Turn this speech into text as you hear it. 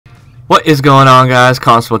What is going on, guys?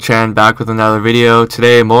 Constable Chan back with another video.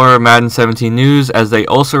 Today, more Madden 17 news, as they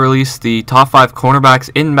also released the top 5 cornerbacks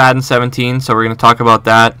in Madden 17. So we're going to talk about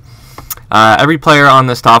that. Every player on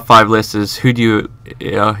this top 5 list is who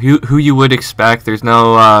you would expect. There's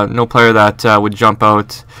no player that would jump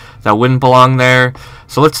out that wouldn't belong there.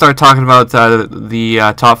 So let's start talking about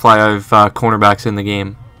the top 5 cornerbacks in the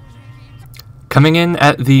game. Coming in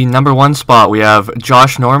at the number 1 spot, we have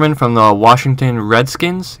Josh Norman from the Washington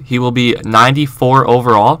Redskins. He will be 94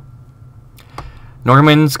 overall.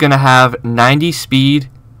 Norman's going to have 90 speed,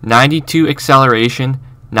 92 acceleration,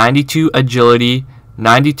 92 agility,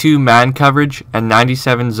 92 man coverage, and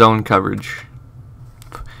 97 zone coverage.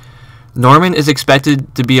 Norman is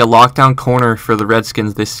expected to be a lockdown corner for the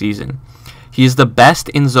Redskins this season. He is the best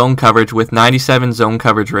in zone coverage with 97 zone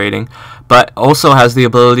coverage rating, but also has the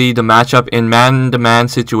ability to match up in man-to-man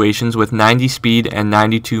situations with 90 speed and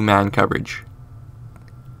 92 man coverage.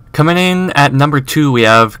 Coming in at number 2, we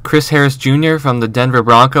have Chris Harris Jr. from the Denver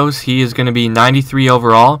Broncos. He is going to be 93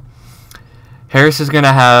 overall. Harris is going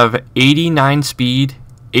to have 89 speed,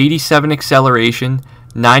 87 acceleration,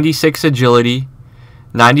 96 agility,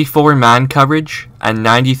 94 man coverage, and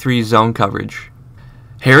 93 zone coverage.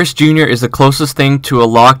 Harris Jr. is the closest thing to a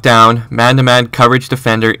lockdown man-to-man coverage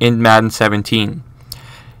defender in Madden 17.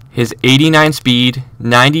 His 89 speed,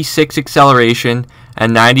 96 acceleration,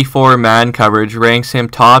 and 94 man coverage ranks him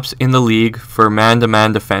tops in the league for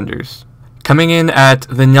man-to-man defenders. Coming in at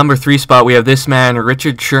the number 3 spot, we have this man,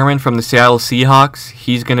 Richard Sherman from the Seattle Seahawks.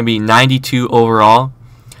 He's going to be 92 overall.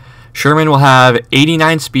 Sherman will have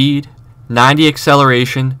 89 speed, 90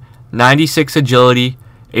 acceleration, 96 agility,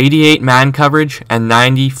 88 man coverage, and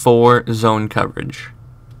 94 zone coverage.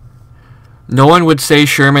 No one would say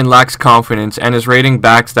Sherman lacks confidence, and his rating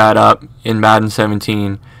backs that up in Madden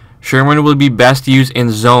 17. Sherman will be best used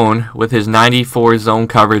in zone with his 94 zone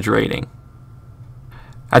coverage rating.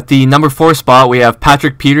 At the number 4 spot, we have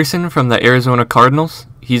Patrick Peterson from the Arizona Cardinals.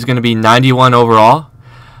 He's going to be 91 overall.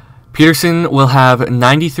 Peterson will have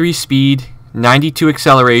 93 speed, 92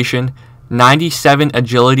 acceleration, 97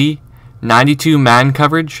 agility, 92 man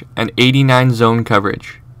coverage, and 89 zone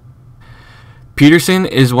coverage. Peterson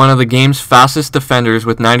is one of the game's fastest defenders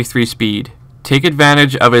with 93 speed. Take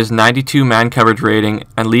advantage of his 92 man coverage rating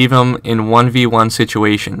and leave him in 1v1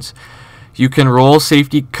 situations. You can roll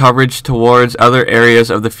safety coverage towards other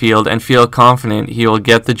areas of the field and feel confident he will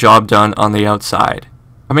get the job done on the outside.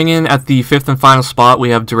 Coming in at the 5th and final spot,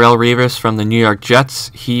 we have DARRELLE REVIS from the New York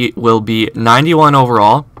Jets. He will be 91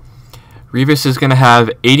 overall. REVIS is going to have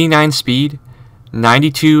 89 speed,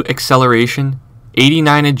 92 acceleration,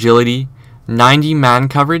 89 agility, 90 man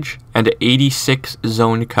coverage, and 86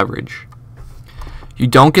 zone coverage. You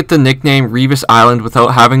don't get the nickname REVIS Island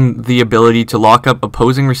without having the ability to lock up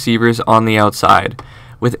opposing receivers on the outside.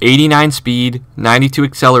 With 89 speed, 92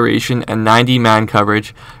 acceleration, and 90 man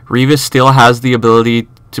coverage, REVIS still has the ability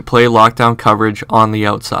to play lockdown coverage on the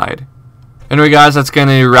outside. Anyway, guys, that's going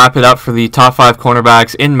to wrap it up for the top 5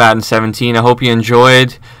 cornerbacks in Madden 17. I hope you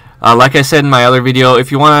enjoyed. Like I said in my other video,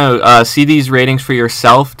 if you want to see these ratings for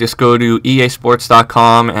yourself, just go to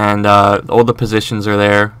easports.com, and all the positions are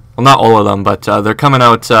there. Well, not all of them, but they're coming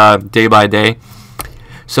out day by day.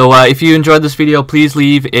 So if you enjoyed this video, please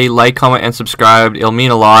leave a like, comment, and subscribe. It'll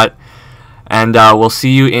mean a lot. And we'll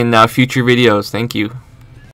see you in future videos. Thank you.